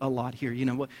do a lot here? You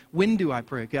know what? When do I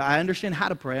pray? Okay, I understand how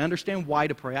to pray. I understand why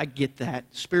to pray. I get that.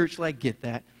 Spiritually, I get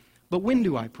that. But when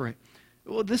do I pray?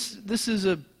 Well, this is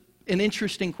an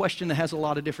interesting question that has a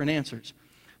lot of different answers.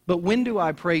 But when do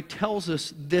I pray tells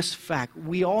us this fact.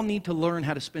 We all need to learn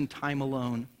how to spend time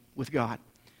alone with God.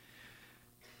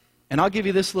 And I'll give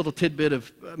you this little tidbit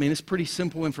of, it's pretty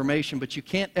simple information, but you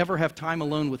can't ever have time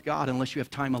alone with God unless you have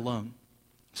time alone.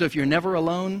 So if you're never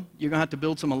alone, you're going to have to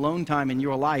build some alone time in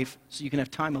your life so you can have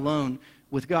time alone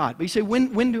with God. But you say,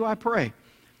 when do I pray?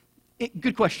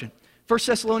 Good question. 1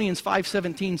 Thessalonians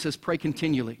 5:17 says, pray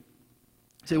continually.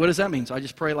 You say, what does that mean? So I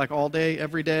just pray like all day,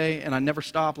 every day, and I never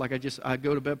stop. Like I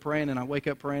go to bed praying, and I wake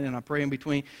up praying, and I pray in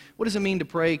between. What does it mean to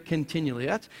pray continually?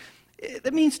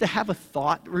 That means to have a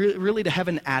thought, really to have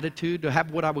an attitude, to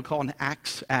have what I would call an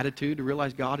acts attitude, to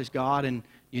realize God is God, and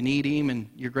you need Him, and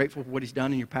you're grateful for what He's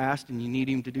done in your past, and you need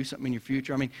Him to do something in your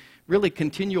future. Really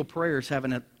continual prayers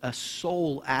having a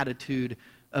soul attitude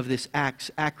of this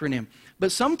ACTS acronym.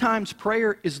 But sometimes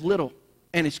prayer is little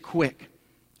and it's quick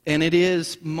and it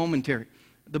is momentary.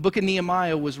 The book of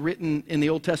Nehemiah was written in the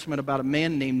Old Testament about a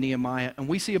man named Nehemiah, and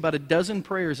we see about a dozen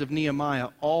prayers of Nehemiah,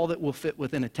 all that will fit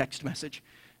within a text message.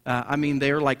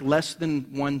 They're like less than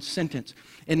one sentence.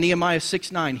 In Nehemiah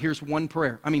 6:9, here's one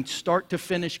prayer. Start to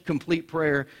finish, complete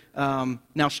prayer.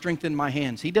 Now strengthen my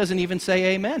hands. He doesn't even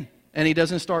say amen. And he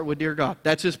doesn't start with, dear God.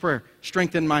 That's his prayer.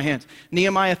 Strengthen my hands.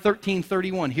 Nehemiah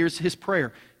 13:31. Here's his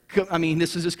prayer. I mean,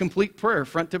 this is his complete prayer,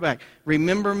 front to back.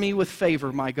 Remember me with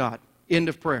favor, my God. End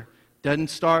of prayer. Doesn't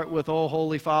start with, oh,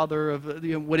 Holy Father,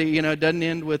 doesn't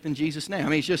end with, in Jesus' name. I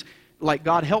mean, it's just like,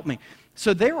 God, help me.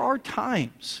 So there are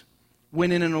times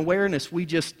when in an awareness we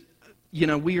just,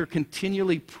 we are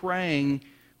continually praying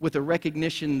with a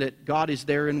recognition that God is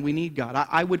there and we need God.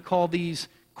 I would call these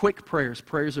quick prayers,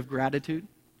 prayers of gratitude,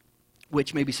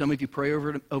 which maybe some of you pray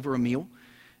over a meal.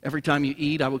 Every time you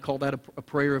eat, I would call that a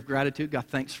prayer of gratitude. God,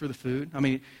 thanks for the food. I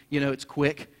mean, it's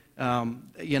quick.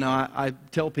 I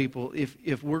tell people,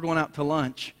 if we're going out to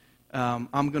lunch, I'm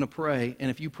going to pray,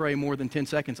 and if you pray more than 10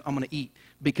 seconds, I'm going to eat.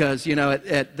 Because,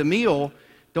 at the meal,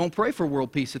 don't pray for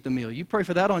world peace at the meal. You pray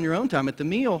for that on your own time. At the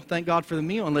meal, thank God for the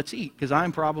meal, and let's eat, because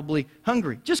I'm probably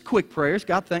hungry. Just quick prayers.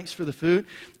 God, thanks for the food.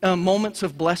 Moments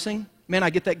of blessing. Man, I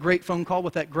get that great phone call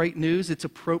with that great news. It's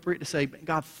appropriate to say,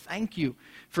 God, thank you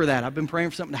for that. I've been praying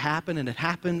for something to happen, and it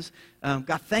happens.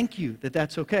 God, thank you that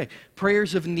that's okay.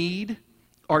 Prayers of need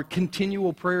are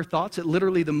continual prayer thoughts. At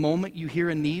literally the moment you hear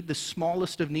a need, the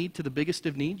smallest of need to the biggest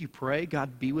of need, you pray,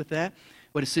 God, be with that.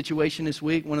 What a situation this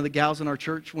week, one of the gals in our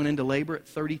church went into labor at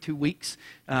 32 weeks,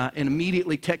 and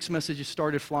immediately text messages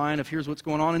started flying of here's what's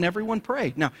going on, and everyone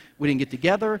prayed. Now, we didn't get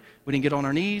together, we didn't get on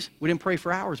our knees, we didn't pray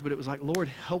for hours, but it was like, Lord,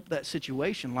 help that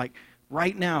situation. Like,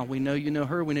 right now, we know you know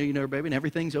her, we know you know her baby, and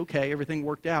everything's okay, everything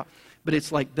worked out. But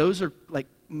it's like, those are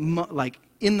like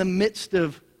in the midst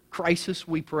of crisis,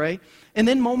 we pray. And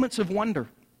then moments of wonder.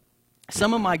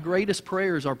 Some of my greatest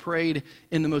prayers are prayed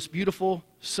in the most beautiful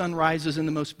sunrises and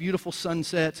the most beautiful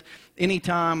sunsets.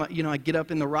 Anytime, I get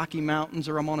up in the Rocky Mountains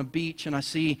or I'm on a beach and I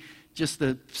see just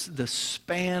the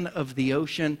span of the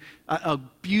ocean, a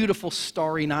beautiful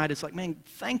starry night. It's like, man,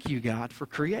 thank you, God, for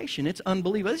creation. It's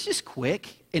unbelievable. It's just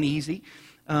quick and easy.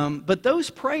 But those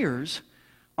prayers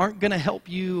aren't going to help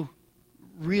you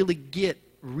really get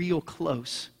real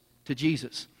close to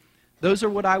Jesus. Those are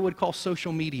what I would call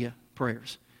social media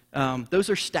prayers. Those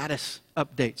are status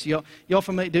updates. Y'all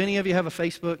familiar? Do any of you have a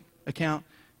Facebook account?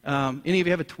 Any of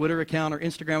you have a Twitter account or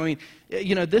Instagram? I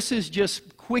mean, this is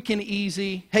just quick and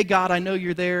easy. Hey, God, I know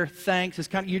you're there. Thanks.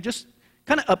 You're just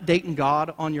kind of updating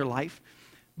God on your life.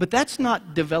 But that's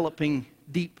not developing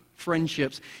deep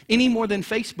friendships any more than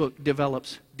Facebook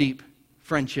develops deep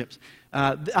friendships.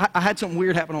 I had something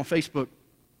weird happen on Facebook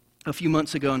a few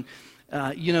months ago, and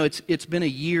it's been a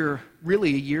year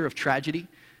of tragedy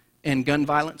and gun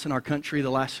violence in our country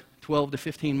the last 12 to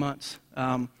 15 months,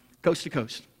 coast to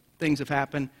coast. Things have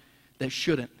happened that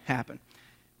shouldn't happen.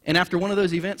 And after one of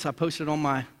those events, I posted on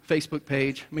my Facebook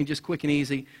page, just quick and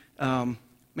easy, man,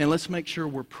 let's make sure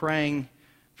we're praying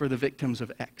for the victims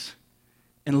of X.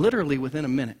 And literally within a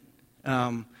minute,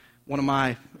 one of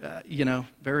my,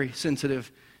 very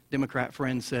sensitive Democrat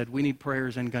friends said, we need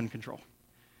prayers and gun control.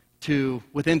 To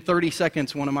within 30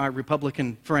 seconds, one of my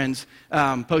Republican friends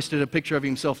posted a picture of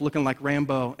himself looking like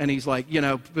Rambo, and he's like,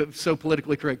 so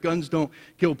politically correct. Guns don't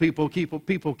kill people,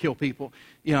 people kill people.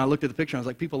 I looked at the picture, and I was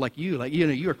like, people like you,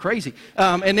 you are crazy.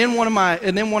 And then one of my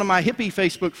hippie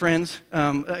Facebook friends,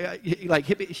 she's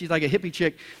like a hippie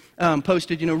chick,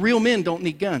 posted, real men don't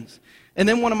need guns. And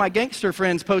then one of my gangster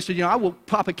friends posted, I will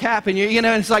pop a cap, and and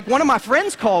it's like one of my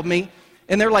friends called me.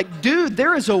 And they're like, dude,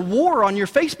 there is a war on your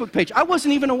Facebook page. I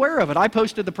wasn't even aware of it. I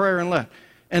posted the prayer and left.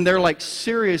 And they're like,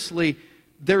 seriously,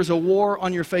 there's a war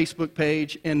on your Facebook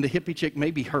page, and the hippie chick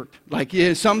may be hurt.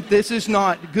 This is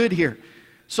not good here.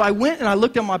 So I went and I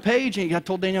looked at my page, and I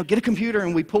told Danielle, get a computer,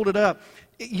 and we pulled it up.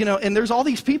 And there's all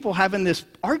these people having this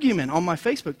argument on my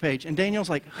Facebook page. And Danielle's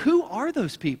like, who are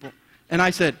those people? And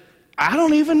I said, I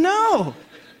don't even know.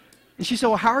 And she said,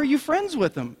 well, how are you friends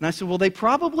with them? And I said, well, they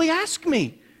probably ask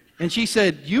me. And she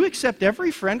said, you accept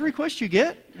every friend request you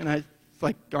get? And I was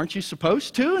like, aren't you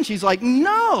supposed to? And she's like,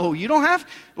 no, you don't have,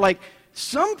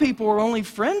 some people are only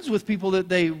friends with people that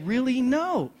they really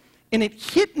know. And it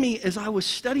hit me as I was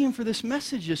studying for this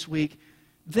message this week.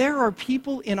 There are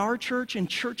people in our church and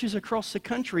churches across the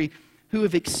country who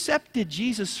have accepted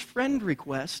Jesus' friend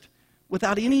request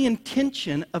without any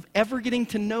intention of ever getting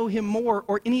to know him more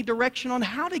or any direction on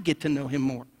how to get to know him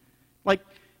more.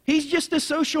 He's just a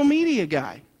social media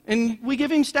guy. And we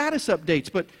give him status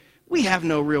updates, but we have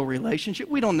no real relationship.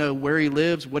 We don't know where he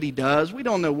lives, what he does. We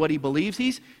don't know what he believes.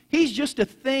 He's just a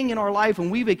thing in our life,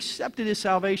 and we've accepted his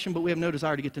salvation, but we have no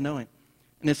desire to get to know him.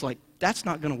 And it's like, that's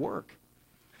not going to work.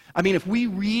 If we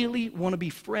really want to be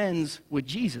friends with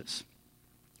Jesus,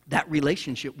 that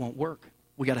relationship won't work.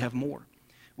 We got to have more.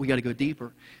 We got to go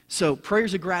deeper. So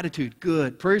prayers of gratitude,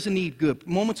 good. Prayers of need, good.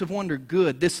 Moments of wonder,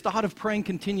 good. This thought of praying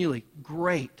continually,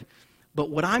 great. But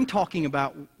what I'm talking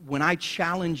about when I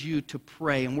challenge you to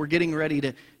pray, and we're getting ready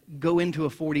to go into a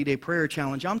 40-day prayer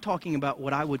challenge, I'm talking about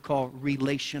what I would call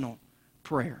relational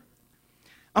prayer.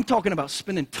 I'm talking about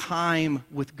spending time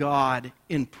with God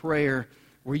in prayer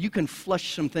where you can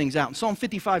flush some things out. In Psalm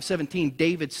 55:17,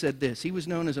 David said this. He was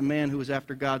known as a man who was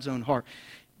after God's own heart.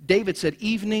 David said,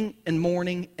 evening and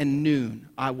morning and noon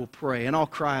I will pray, and I'll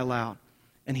cry aloud,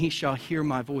 and he shall hear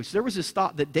my voice. There was this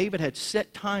thought that David had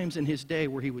set times in his day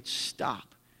where he would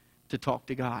stop to talk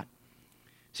to God.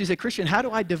 So you say, Christian, how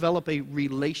do I develop a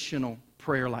relational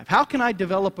prayer life? How can I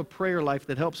develop a prayer life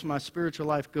that helps my spiritual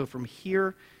life go from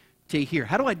here to here?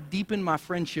 How do I deepen my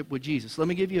friendship with Jesus? Let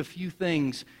me give you a few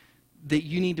things that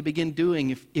you need to begin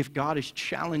doing if God is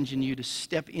challenging you to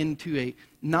step into a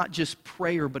not just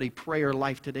prayer, but a prayer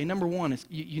life today. Number one is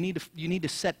you need to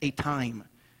set a time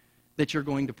that you're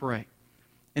going to pray.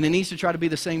 And it needs to try to be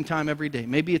the same time every day.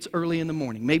 Maybe it's early in the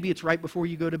morning. Maybe it's right before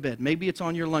you go to bed. Maybe it's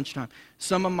on your lunchtime.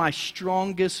 Some of my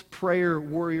strongest prayer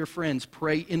warrior friends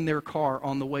pray in their car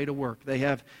on the way to work. They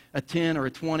have a 10 or a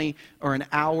 20 or an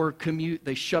hour commute.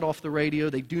 They shut off the radio.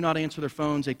 They do not answer their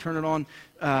phones. They turn it on.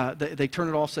 They turn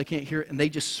it off so they can't hear it. And they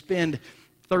just spend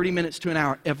 30 minutes to an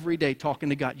hour every day talking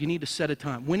to God. You need to set a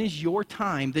time. When is your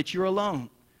time that you're alone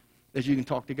that you can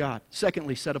talk to God?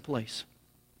 Secondly, set a place.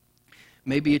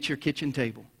 Maybe it's your kitchen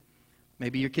table.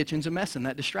 Maybe your kitchen's a mess and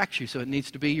that distracts you, so it needs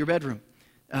to be your bedroom.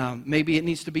 Maybe it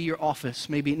needs to be your office.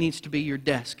 Maybe it needs to be your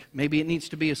desk. Maybe it needs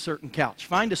to be a certain couch.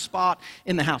 Find a spot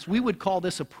in the house. We would call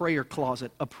this a prayer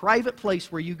closet, a private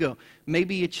place where you go.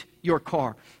 Maybe it's your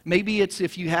car. Maybe it's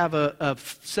if you have a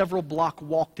several block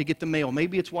walk to get the mail.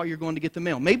 Maybe it's while you're going to get the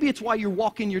mail. Maybe it's while you're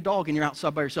walking your dog and you're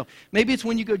outside by yourself. Maybe it's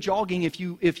when you go jogging if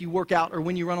you work out or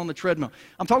when you run on the treadmill.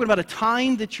 I'm talking about a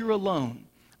time that you're alone.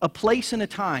 A place and a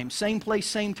time, same place,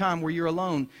 same time where you're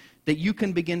alone, that you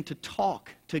can begin to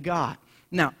talk to God.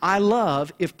 Now, I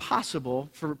love, if possible,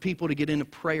 for people to get in a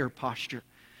prayer posture.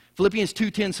 Philippians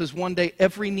 2:10 says, one day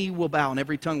every knee will bow and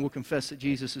every tongue will confess that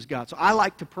Jesus is God. So I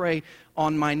like to pray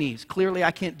on my knees. Clearly,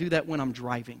 I can't do that when I'm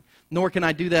driving, nor can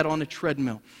I do that on a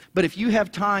treadmill. But if you have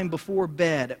time before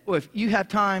bed, or if you have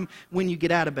time when you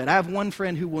get out of bed, I have one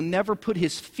friend who will never put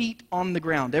his feet on the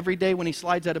ground. Every day when he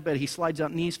slides out of bed, he slides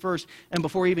out knees first, and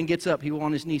before he even gets up, he will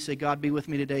on his knees say, God, be with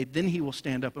me today. Then he will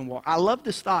stand up and walk. I love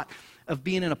this thought of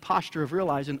being in a posture of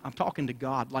realizing I'm talking to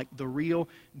God, like the real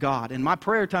God. And my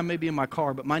prayer time may be in my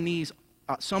car, but my knees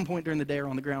at some point during the day are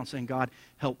on the ground saying, God,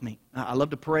 help me. I love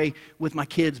to pray with my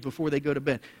kids before they go to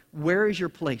bed. Where is your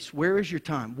place? Where is your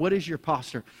time? What is your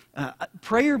posture?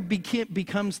 Prayer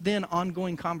becomes then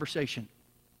ongoing conversation.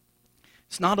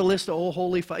 It's not a list of old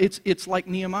holy, it's like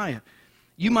Nehemiah.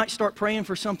 You might start praying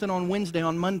for something on Wednesday,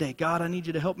 on Monday. God, I need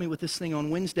you to help me with this thing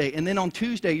on Wednesday. And then on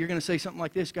Tuesday, you're going to say something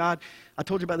like this. God, I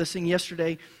told you about this thing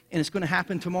yesterday, and it's going to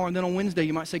happen tomorrow. And then on Wednesday,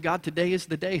 you might say, God, today is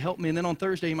the day. Help me. And then on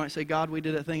Thursday, you might say, God, we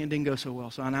did that thing and it didn't go so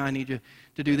well, so now I need you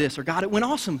to do this. Or, God, it went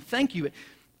awesome. Thank you.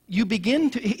 You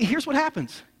begin to, here's what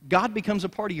happens. God becomes a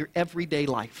part of your everyday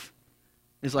life.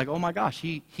 It's like, oh my gosh,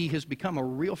 he has become a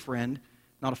real friend,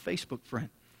 not a Facebook friend.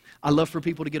 I love for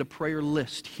people to get a prayer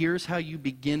list. Here's how you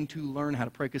begin to learn how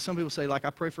to pray. Because some people say, like, I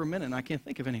pray for a minute and I can't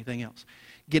think of anything else.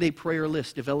 Get a prayer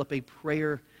list. Develop a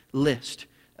prayer list.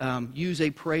 Use a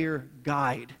prayer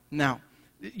guide. Now,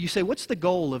 you say, what's the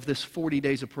goal of this 40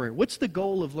 days of prayer? What's the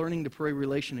goal of learning to pray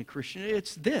relationally, Christian?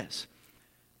 It's this.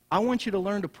 I want you to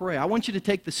learn to pray. I want you to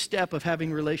take the step of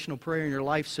having relational prayer in your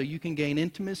life so you can gain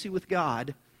intimacy with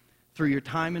God through your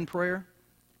time in prayer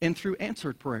and through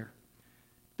answered prayer.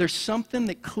 There's something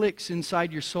that clicks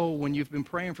inside your soul when you've been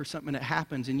praying for something that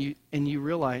happens and you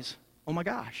realize, oh my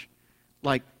gosh,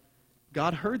 like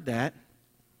God heard that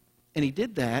and he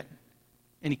did that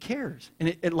and he cares.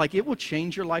 And it will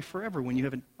change your life forever when you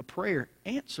have a prayer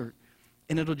answered,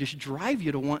 and it'll just drive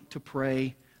you to want to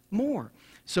pray more.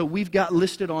 So we've got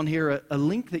listed on here a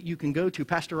link that you can go to.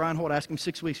 Pastor Reinhold asked him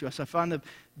 6 weeks ago. So I found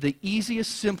the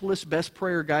easiest, simplest, best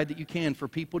prayer guide that you can for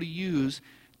people to use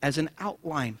as an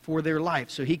outline for their life.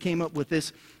 So he came up with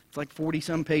this, it's like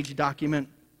 40-some page document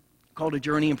called A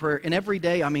Journey in Prayer. And every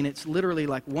day, I mean, it's literally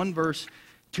like one verse,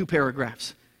 2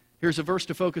 paragraphs. Here's a verse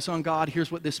to focus on God.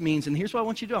 Here's what this means. And here's what I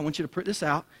want you to do. I want you to print this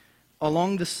out.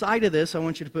 Along the side of this, I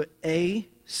want you to put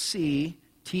A-C-T-S.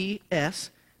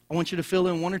 I want you to fill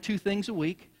in 1 or 2 things a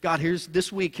week. God,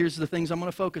 this week, here's the things I'm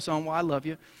going to focus on, why I love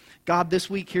you. God, this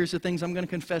week, here's the things I'm going to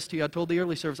confess to you. I told the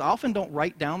early service, I often don't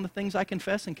write down the things I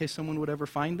confess in case someone would ever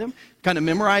find them. Kind of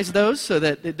memorize those so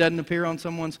that it doesn't appear on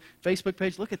someone's Facebook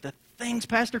page. Look at the things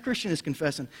Pastor Christian is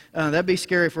confessing. That'd be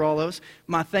scary for all of us.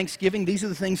 My Thanksgiving, these are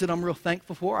the things that I'm real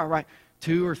thankful for. I write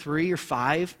 2 or 3 or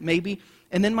 5 maybe.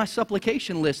 And then my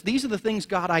supplication list. These are the things,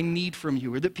 God, I need from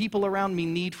you, or that people around me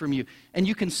need from you. And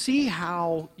you can see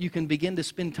how you can begin to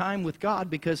spend time with God,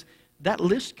 because that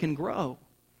list can grow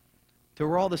to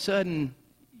where all of a sudden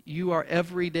you are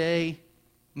every day,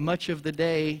 much of the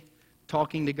day,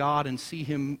 talking to God and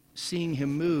seeing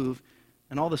him move.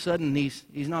 And all of a sudden he's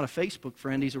not a Facebook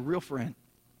friend, he's a real friend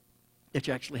that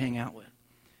you actually hang out with.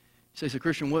 You say, so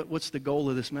Christian, what's the goal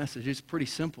of this message? It's pretty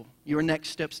simple. Your next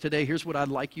steps today, here's what I'd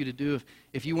like you to do.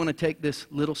 If you want to take this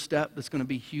little step that's going to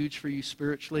be huge for you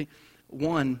spiritually,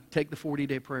 1, take the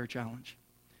 40-day prayer challenge.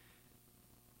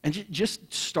 And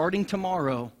just starting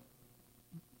tomorrow,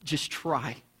 just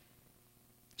try.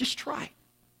 Just try.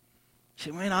 You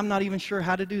say, man, I'm not even sure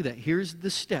how to do that. Here's the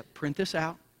step. Print this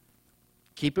out.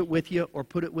 Keep it with you or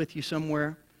put it with you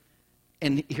somewhere.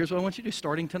 And here's what I want you to do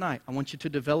starting tonight. I want you to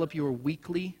develop your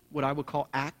weekly, what I would call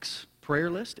Acts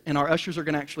prayer list. And our ushers are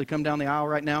going to actually come down the aisle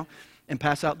right now and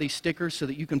pass out these stickers so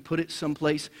that you can put it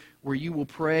someplace where you will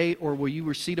pray or where you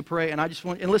receive to pray. And I just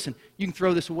want, and listen, you can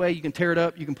throw this away, you can tear it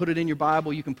up, you can put it in your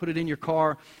Bible, you can put it in your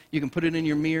car, you can put it in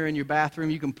your mirror in your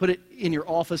bathroom, you can put it in your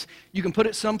office, you can put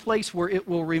it someplace where it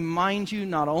will remind you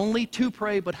not only to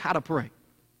pray, but how to pray.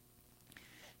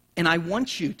 And I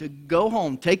want you to go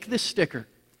home, take this sticker,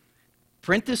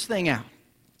 print this thing out,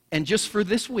 and just for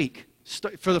this week,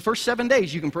 for the first 7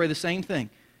 days, you can pray the same thing.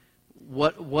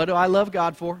 What do I love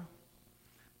God for?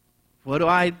 Where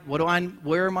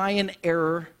am I in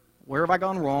error? Where have I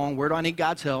gone wrong? Where do I need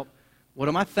God's help? What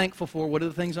am I thankful for? What are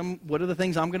the things I'm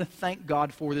going to thank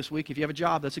God for this week? If you have a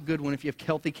job, that's a good one. If you have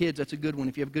healthy kids, that's a good one.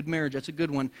 If you have a good marriage, that's a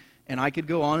good one. And I could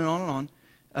go on and on and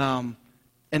on.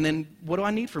 And then what do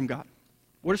I need from God?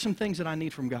 What are some things that I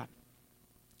need from God?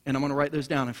 And I'm going to write those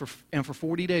down. And for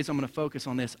 40 days, I'm going to focus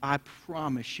on this. I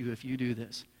promise you, if you do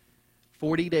this,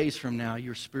 40 days from now,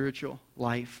 your spiritual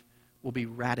life will be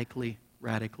radically,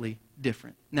 radically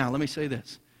different. Now, let me say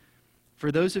this.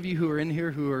 For those of you who are in here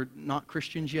who are not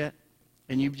Christians yet,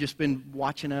 and you've just been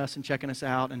watching us and checking us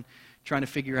out and trying to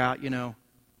figure out,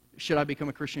 should I become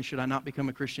a Christian? Should I not become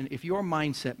a Christian? If your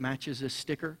mindset matches this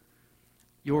sticker,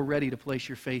 you're ready to place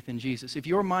your faith in Jesus. If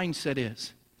your mindset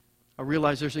is, I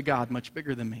realize there's a God much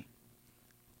bigger than me.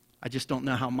 I just don't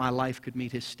know how my life could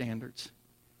meet his standards.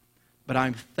 But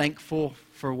I'm thankful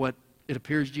for what it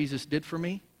appears Jesus did for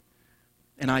me.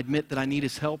 And I admit that I need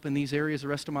his help in these areas the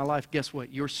rest of my life. Guess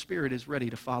what? Your spirit is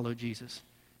ready to follow Jesus.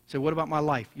 So what about my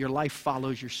life? Your life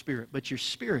follows your spirit. But your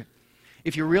spirit,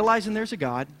 if you're realizing there's a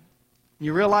God,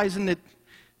 you're realizing that,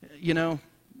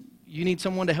 you need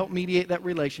someone to help mediate that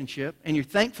relationship, and you're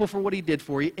thankful for what he did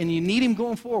for you, and you need him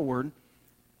going forward,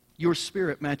 your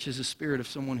spirit matches the spirit of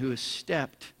someone who has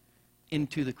stepped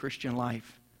into the Christian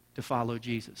life to follow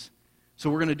Jesus. So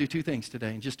we're going to do 2 things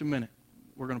today. In just a minute,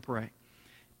 we're going to pray.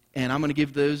 And I'm going to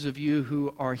give those of you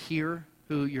who are here,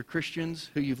 who you're Christians,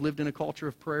 who you've lived in a culture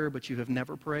of prayer, but you have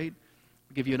never prayed,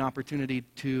 I'll give you an opportunity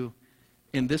to,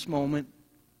 in this moment,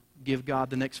 give God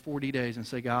the next 40 days and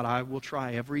say, God, I will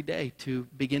try every day to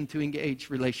begin to engage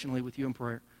relationally with you in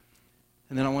prayer.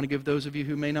 And then I want to give those of you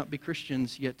who may not be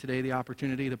Christians yet today the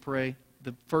opportunity to pray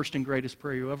the first and greatest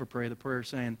prayer you ever pray, the prayer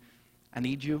saying, I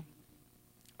need you,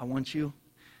 I want you,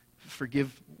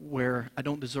 forgive where I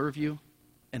don't deserve you,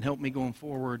 and help me going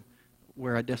forward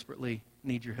where I desperately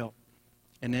need your help.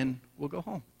 And then we'll go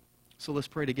home. So let's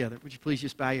pray together. Would you please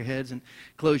just bow your heads and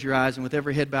close your eyes, and with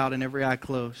every head bowed and every eye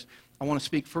closed, I want to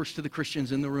speak first to the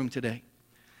Christians in the room today.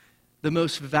 The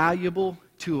most valuable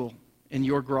tool in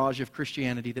your garage of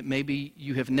Christianity that maybe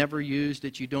you have never used,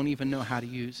 that you don't even know how to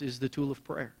use, is the tool of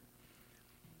prayer.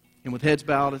 And with heads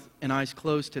bowed and eyes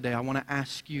closed today, I want to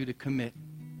ask you to commit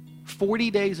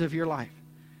 40 days of your life.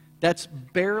 That's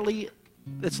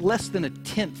less than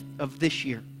 1/10 of this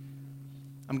year.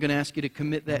 I'm going to ask you to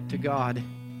commit that to God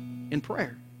in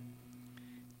prayer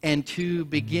and to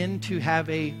begin to have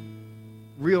a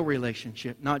real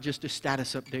relationship, not just a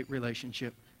status update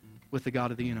relationship with the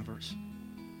God of the universe,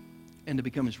 and to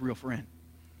become his real friend.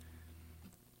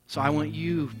 So I want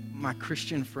you, my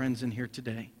Christian friends in here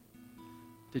today,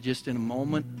 to just in a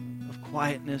moment of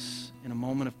quietness, in a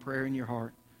moment of prayer in your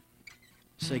heart,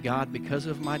 say, God, because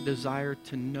of my desire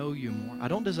to know you more, I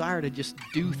don't desire to just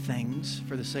do things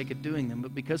for the sake of doing them,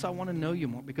 but because I want to know you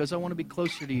more, because I want to be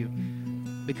closer to you,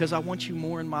 because I want you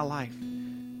more in my life,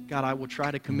 God, I will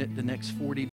try to commit the next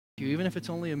 40 days to you, even if it's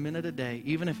only a minute a day,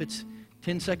 even if it's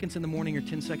 10 seconds in the morning or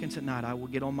 10 seconds at night, I will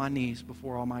get on my knees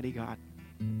before Almighty God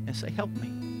and say, help me,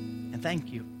 and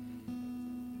thank you,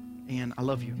 and I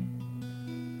love you,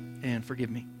 and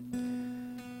forgive me.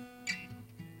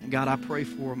 And God, I pray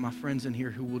for my friends in here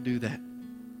who will do that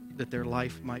that their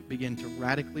life might begin to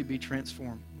radically be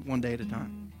transformed one day at a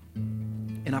time.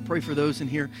 And I pray for those in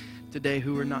here today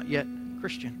who are not yet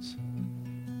Christians.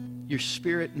 Your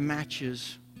spirit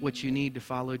matches what you need to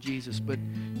follow Jesus, but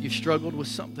you've struggled with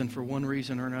something for one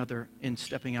reason or another in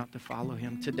stepping out to follow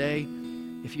him. Today,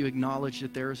 if you acknowledge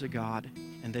that there is a God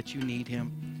and that you need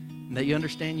him, and that you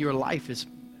understand your life has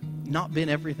not been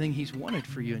everything he's wanted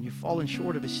for you, and you've fallen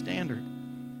short of his standard,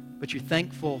 but you're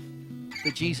thankful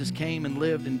that Jesus came and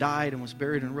lived and died and was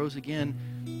buried and rose again,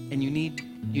 and you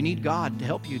need God to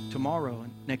help you tomorrow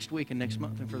and next week and next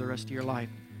month and for the rest of your life.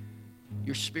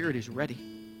 Your spirit is ready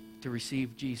to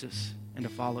receive Jesus and to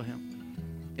follow him.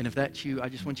 And if that's you, I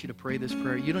just want you to pray this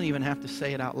prayer. You don't even have to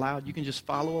say it out loud. You can just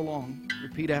follow along.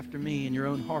 Repeat after me in your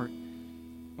own heart.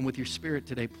 And with your spirit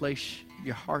today, place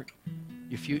your heart,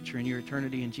 your future, and your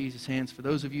eternity in Jesus' hands. For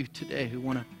those of you today who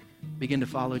want to begin to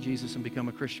follow Jesus and become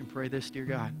a Christian, pray this: Dear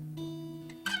God,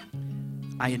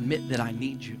 I admit that I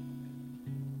need you.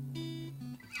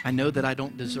 I know that I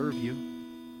don't deserve you.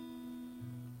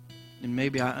 And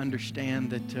maybe I understand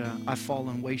that I've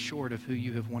fallen way short of who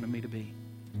you have wanted me to be.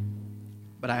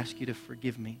 But I ask you to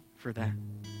forgive me for that.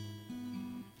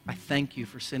 I thank you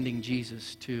for sending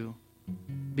Jesus to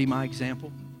be my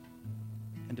example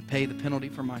and to pay the penalty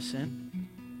for my sin.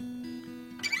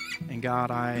 And God,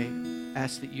 I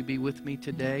ask that you be with me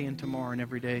today and tomorrow and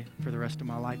every day for the rest of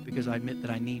my life, because I admit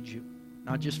that I need you,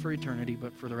 not just for eternity,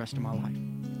 but for the rest of my life.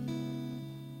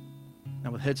 Now,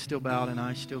 with heads still bowed and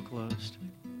eyes still closed,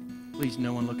 please,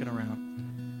 no one looking around.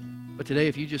 But today,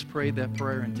 if you just prayed that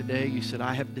prayer and today you said,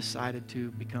 I have decided to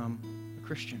become a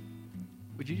Christian,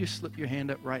 would you just slip your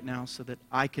hand up right now so that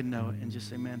I can know it and just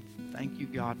say, man, thank you,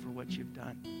 God, for what you've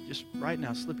done. Just right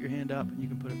now, slip your hand up and you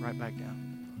can put it right back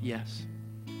down. Yes.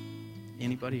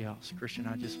 Anybody else? Christian,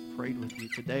 I just prayed with you.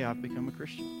 Today, I've become a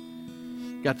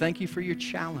Christian. God, thank you for your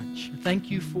challenge. Thank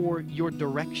you for your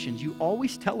directions. You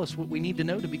always tell us what we need to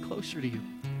know to be closer to you.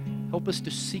 Help us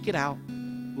to seek it out,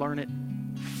 learn it,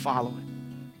 follow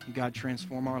it. And God,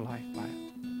 transform our life by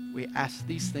it. We ask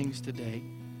these things today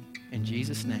in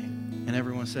Jesus' name. And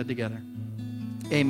everyone said together,